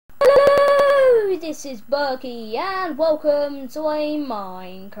this is Berkey and welcome to a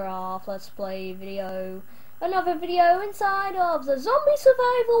Minecraft Let's Play video. Another video inside of the zombie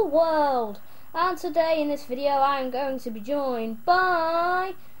survival world. And today in this video I'm going to be joined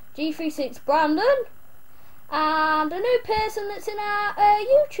by G36 Brandon and a new person that's in our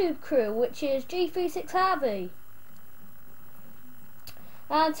YouTube crew, which is G36 Harvey.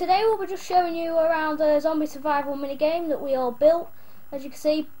 And today we'll be just showing you around the zombie survival minigame that we all built. As you can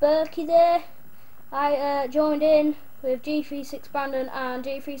see, Berkey there. I joined in with G36 Brandon and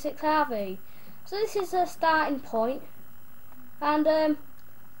G36 Harvey. So this is a starting point. And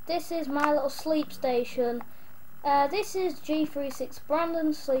this is my little sleep station. This is G36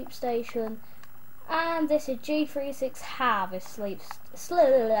 Brandon's sleep station. And this is G36 Harvey's sleep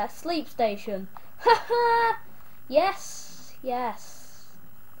station. Haha! Yes, yes.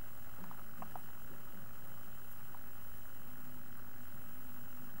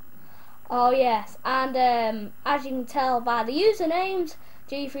 Oh yes, and as you can tell by the usernames,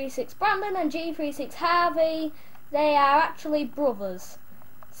 G36 Brandon and G36 Harvey, they are actually brothers.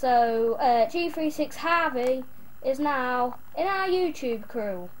 So G36 Harvey is now in our YouTube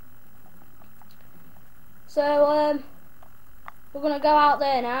crew. So we're gonna go out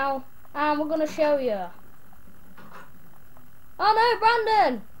there now, and we're gonna show you. Oh no,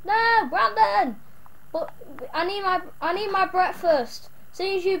 Brandon! No, Brandon! But I need my breakfast.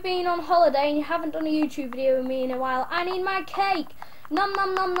 Since you've been on holiday and you haven't done a YouTube video with me in a while, I need my cake. Nom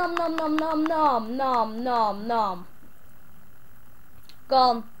nom nom nom nom nom nom nom nom nom nom.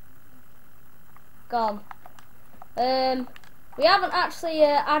 Gone. Gone. We haven't actually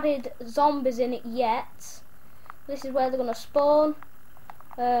added zombies in it yet. This is where they're gonna spawn.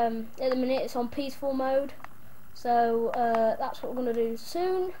 At the minute it's on peaceful mode, so that's what we're gonna do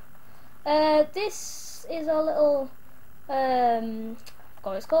soon. This is a little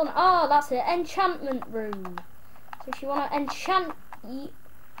what it's called. Oh, that's it, enchantment room. So if you want to enchant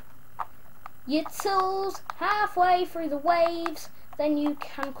your tools halfway through the waves, then you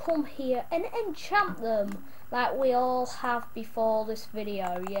can come here and enchant them, like we all have before this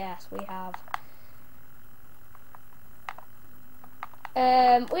video. Yes, we have.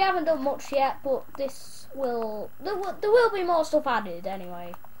 We haven't done much yet, but this will there will be more stuff added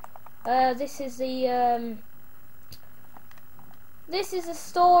anyway. This is the this is a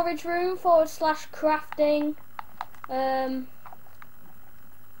storage room / crafting.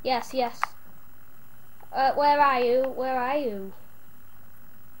 Yes, yes. Where are you? Where are you?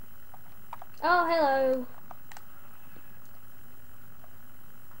 Oh, hello.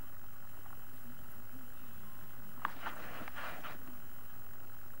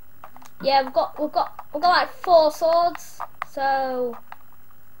 Yeah, we've got like 4 swords. So.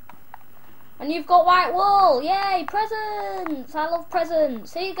 And you've got white wool! Yay! Presents! I love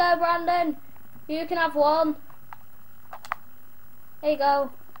presents! Here you go, Brandon! You can have one. There you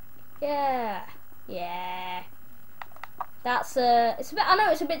go. Yeah. Yeah. That's it's a bit, I know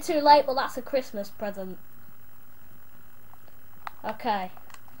it's a bit too late, but that's a Christmas present. Okay.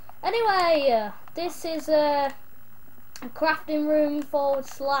 Anyway, this is a crafting room /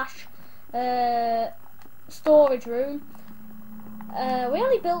 storage room. We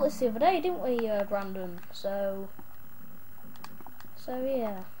only built this the other day, didn't we, Brandon? So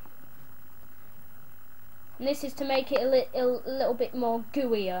yeah. And this is to make it a little bit more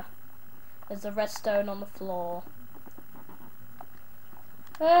gooier. There's the redstone on the floor.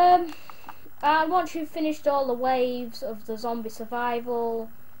 And once you've finished all the waves of the zombie survival,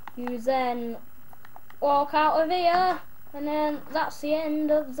 you then walk out of here, and then that's the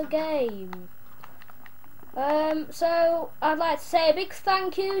end of the game. So I'd like to say a big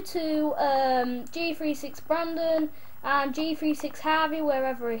thank you to G36 Brandon and G36 Harvey,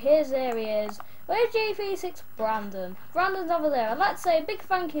 wherever he is. There he is. Where's G36 Brandon? Brandon's over there. I'd like to say a big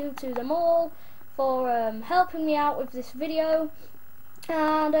thank you to them all for helping me out with this video.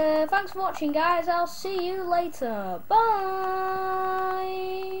 And thanks for watching, guys. I'll see you later. Bye.